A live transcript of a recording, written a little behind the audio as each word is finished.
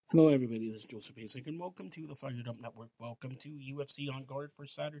Hello, everybody. This is Joseph Basic, and welcome to the Fired Up Network. Welcome to UFC On Guard for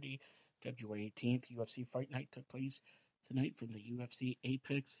Saturday, February 18th. UFC Fight Night took place tonight from the UFC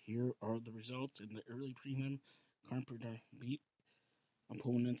Apex. Here are the results in the early prelim. Carpenter beat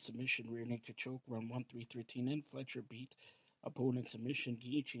opponent submission rear naked choke, round 1, 3:13 in. Fletcher beat opponent submission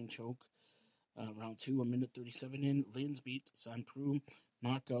guillotine choke, round 2, 1:37 in. Lins beat Sanprou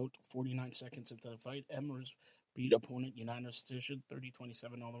knockout 49 seconds into the fight. Emmers beat opponent unanimous decision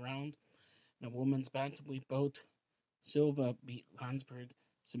 30-27 all around. In a women's bantamweight bout, Silva beat Landsberg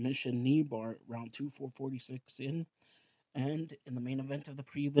submission knee bar round 2, 4:46 in. And in the main event of the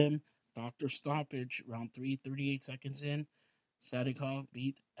prelim, Dr. Stoppage round 3, 38 seconds in. Sadikov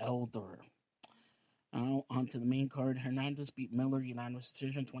beat Elder. Now on to the main card. Hernandez beat Miller unanimous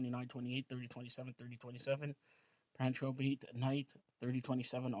decision 29-28, 30-27, 30-27. Pancho beat Knight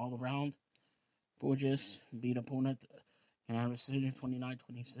 30-27 all around. Borges beat opponent unanimous decision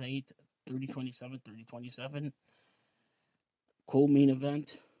 29-28, 30-27, 30-27. Co-main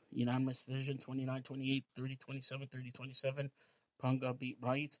event, unanimous decision 29-28, 30-27, 30-27. Punga beat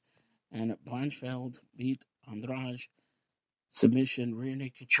Wright, and Blanchfeld beat Andrade. Submission rear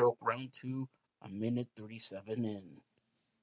naked choke round 2, 1:37 in.